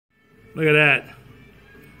Look at that.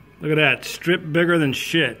 Look at that. Strip bigger than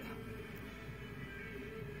shit.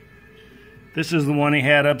 This is the one he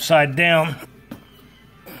had upside down.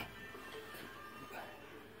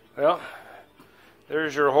 Well,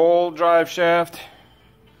 there's your whole drive shaft.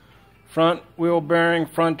 Front wheel bearing,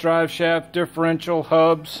 front drive shaft, differential,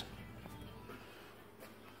 hubs.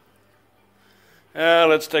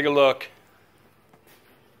 Let's take a look.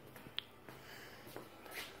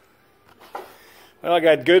 Well, I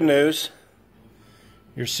got good news.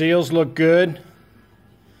 Your seals look good.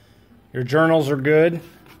 Your journals are good.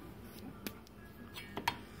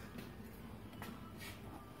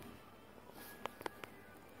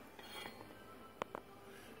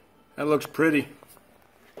 That looks pretty.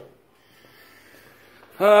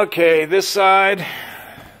 Okay, this side.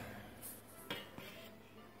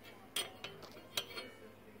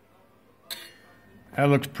 That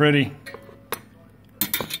looks pretty.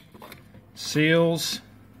 Seals.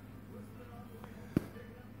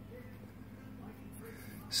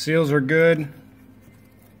 Seals are good.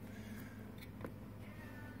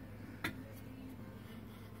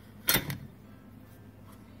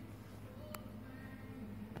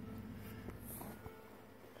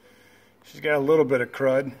 She's got a little bit of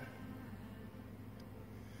crud.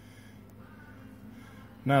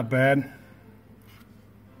 Not bad.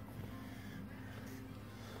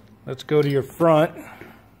 Let's go to your front.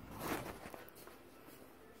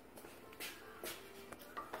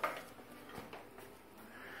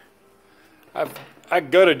 I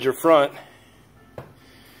gutted your front.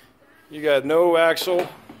 You got no axle,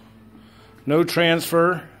 no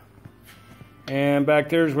transfer, and back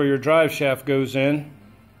there's where your drive shaft goes in.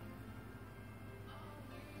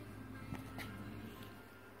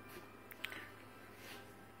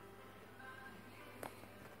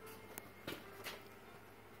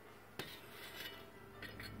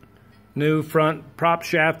 New front prop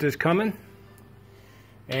shaft is coming,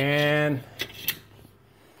 and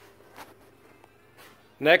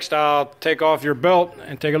next I'll take off your belt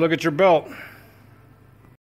and take a look at your belt.